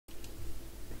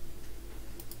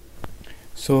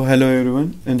So hello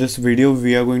everyone, in this video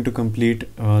we are going to complete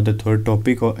the third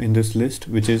topic in this list,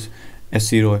 which is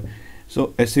S.C. Roy.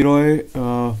 So S.C. Roy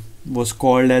was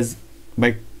called as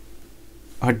by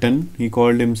Hutton. He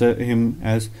called him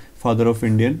as father of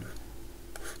Indian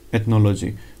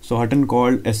ethnology. So Hutton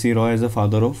called S.C. Roy as the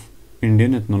father of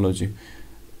Indian ethnology.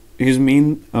 His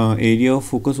main area of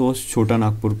focus was Chota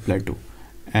Nagpur Plateau,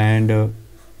 and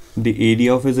the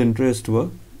area of his interest were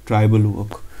tribal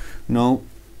work. Now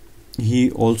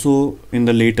he also, in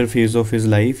the later phase of his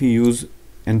life, he used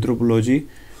anthropology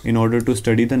in order to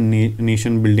study the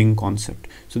nation building concept.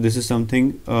 So this is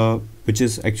something which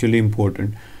is actually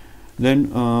important.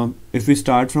 Then if we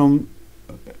start from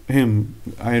him,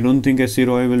 I don't think S.C.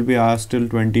 Roy will be asked till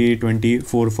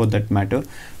 2024 for that matter.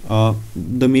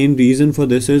 The main reason for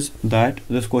this is that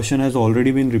this question has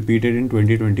already been repeated in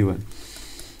 2021.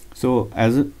 So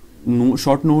as a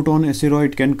short note on S.C. Roy,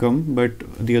 it can come, but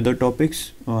the other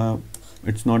topics,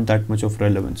 it's not that much of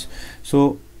relevance.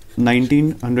 So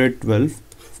 1912,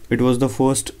 it was the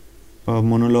first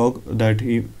monologue that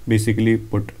he basically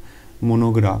put,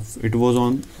 monograph. It was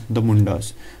on the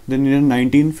Mundas. Then in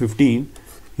 1915,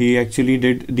 he actually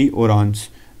did the Orans.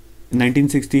 In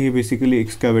 1960, he basically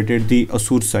excavated the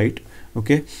Asur site.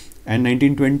 Okay, and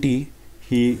 1920,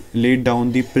 he laid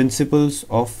down the principles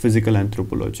of physical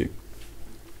anthropology.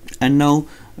 And now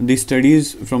the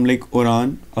studies from like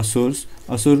Asur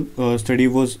study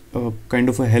was kind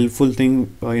of a helpful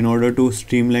thing in order to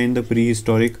streamline the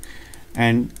prehistoric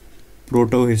and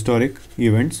proto-historic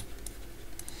events.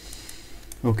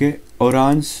 Okay,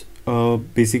 Orans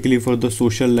basically for the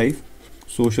social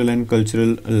and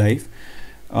cultural life.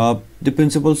 The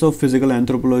principles of physical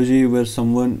anthropology were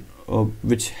someone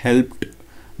which helped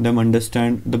them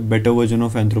understand the better version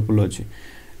of anthropology.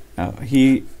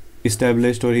 He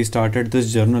established, or he started,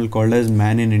 this journal called as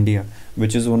Man in India,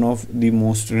 which is one of the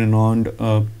most renowned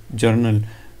journal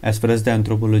as far as the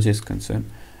anthropology is concerned.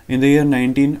 In the year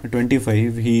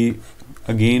 1925, he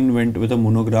again went with a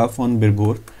monograph on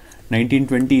Birbhor.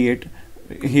 1928,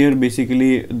 here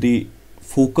basically the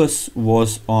focus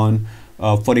was on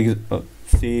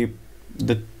say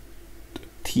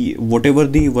whatever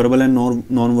the verbal and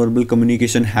non-verbal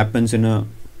communication happens in a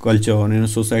culture or in a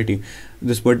society.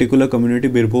 This particular community,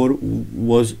 Birbhor,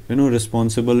 was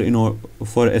responsible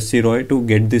for S.C. Roy to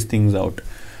get these things out.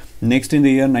 Next, in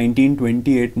the year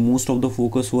 1928, most of the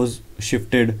focus was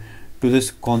shifted to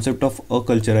this concept of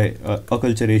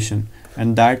acculturation,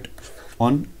 and that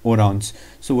on Orans.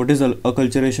 So what is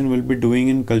acculturation will be doing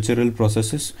in cultural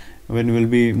processes when we'll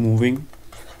be moving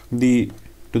to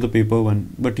the paper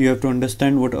one. But you have to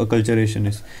understand what acculturation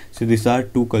is. So these are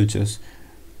two cultures.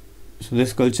 So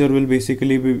this culture will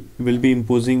basically be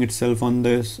imposing itself on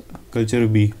this culture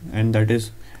B, and that is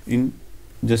in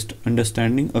just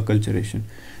understanding acculturation,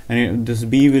 and this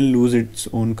B will lose its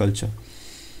own culture.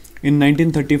 In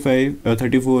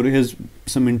 1934, his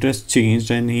some interest changed,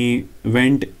 and he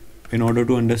went in order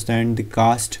to understand the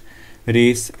caste,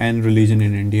 race and religion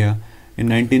in India. In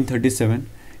 1937,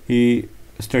 he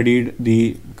studied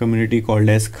the community called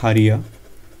as Kharia,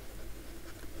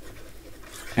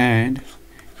 and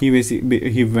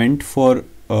he went for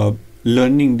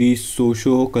learning the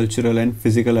socio-cultural and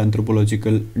physical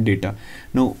anthropological data.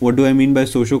 Now, what do I mean by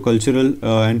socio-cultural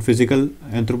and physical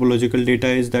anthropological data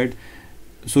is that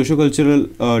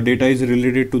socio-cultural data is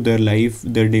related to their life,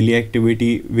 their daily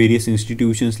activity, various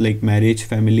institutions like marriage,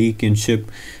 family,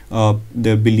 kinship,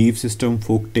 their belief system,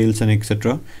 folk tales and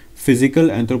etc.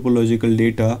 Physical anthropological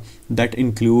data, that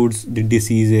includes the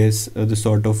diseases, the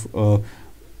sort of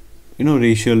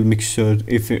racial mixture,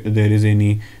 if there is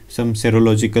any, some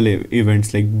serological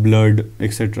events like blood,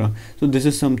 etc. So this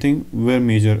is something very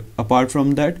major. Apart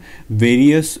from that,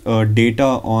 various data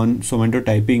on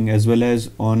somatotyping as well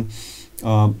as on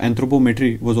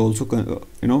anthropometry was also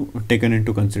taken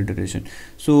into consideration.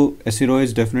 So S.C. Roy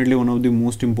is definitely one of the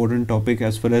most important topic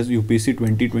as far as UPSC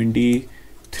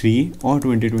 2023 or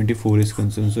 2024 is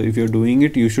concerned. So if you're doing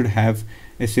it, you should have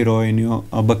S.C. Roy in your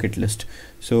bucket list.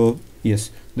 So yes,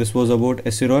 this was about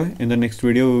S.C. Roy. In the next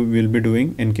video we will be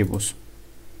doing NK post.